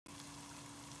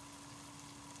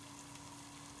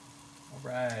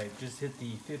Right, just hit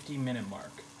the 50-minute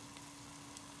mark.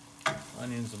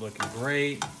 Onions are looking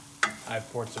great.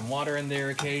 I've poured some water in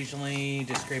there occasionally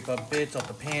to scrape up bits off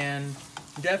the pan.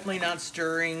 Definitely not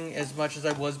stirring as much as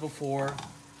I was before.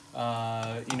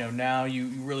 You know, now you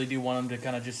really do want them to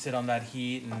kind of just sit on that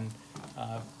heat and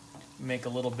make a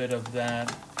little bit of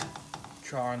that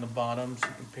char on the bottom so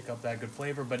you can pick up that good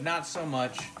flavor, but not so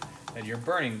much that you're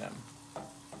burning them.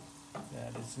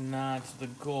 That is not the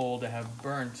goal, to have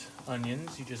burnt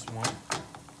onions. You just want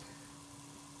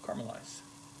caramelized.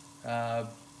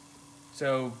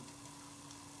 So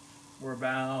we're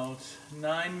about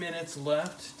 9 minutes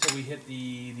left till we hit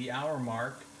the hour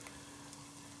mark.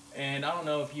 And I don't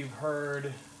know if you've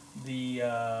heard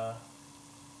the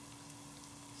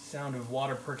sound of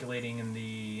water percolating in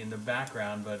the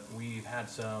background, but we've had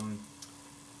some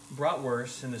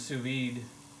bratwurst in the sous vide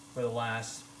for the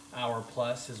last hour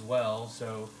plus as well.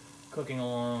 So cooking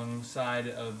alongside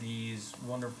of these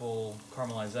wonderful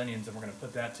caramelized onions, and we're going to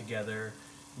put that together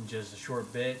in just a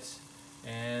short bit.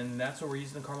 And that's what we're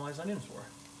using the caramelized onions for.